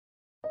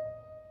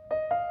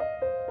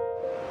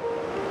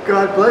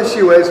God bless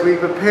you as we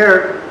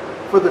prepare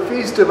for the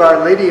feast of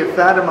Our Lady of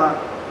Fatima.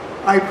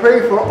 I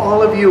pray for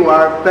all of you,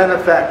 our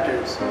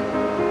benefactors.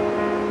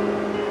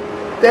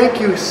 Thank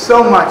you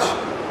so much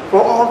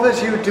for all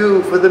that you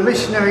do for the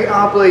missionary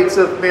oblates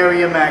of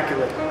Mary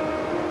Immaculate.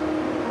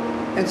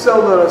 And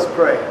so let us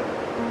pray.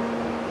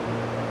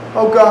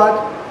 Oh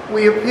God,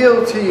 we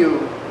appeal to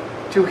you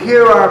to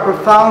hear our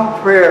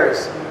profound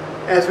prayers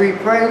as we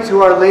pray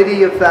to Our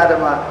Lady of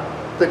Fatima,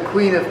 the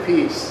Queen of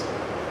Peace.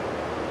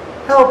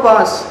 Help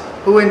us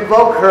who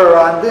invoke her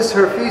on this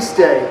her feast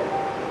day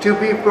to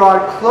be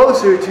brought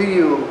closer to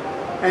you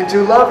and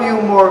to love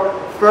you more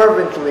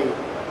fervently.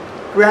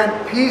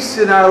 Grant peace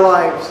in our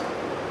lives,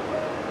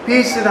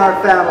 peace in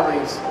our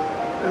families,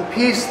 and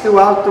peace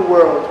throughout the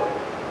world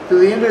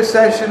through the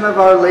intercession of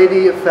Our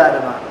Lady of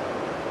Fatima.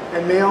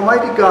 And may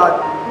Almighty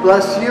God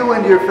bless you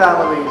and your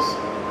families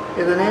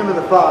in the name of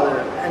the Father,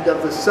 and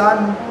of the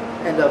Son,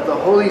 and of the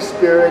Holy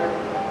Spirit.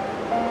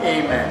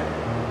 Amen.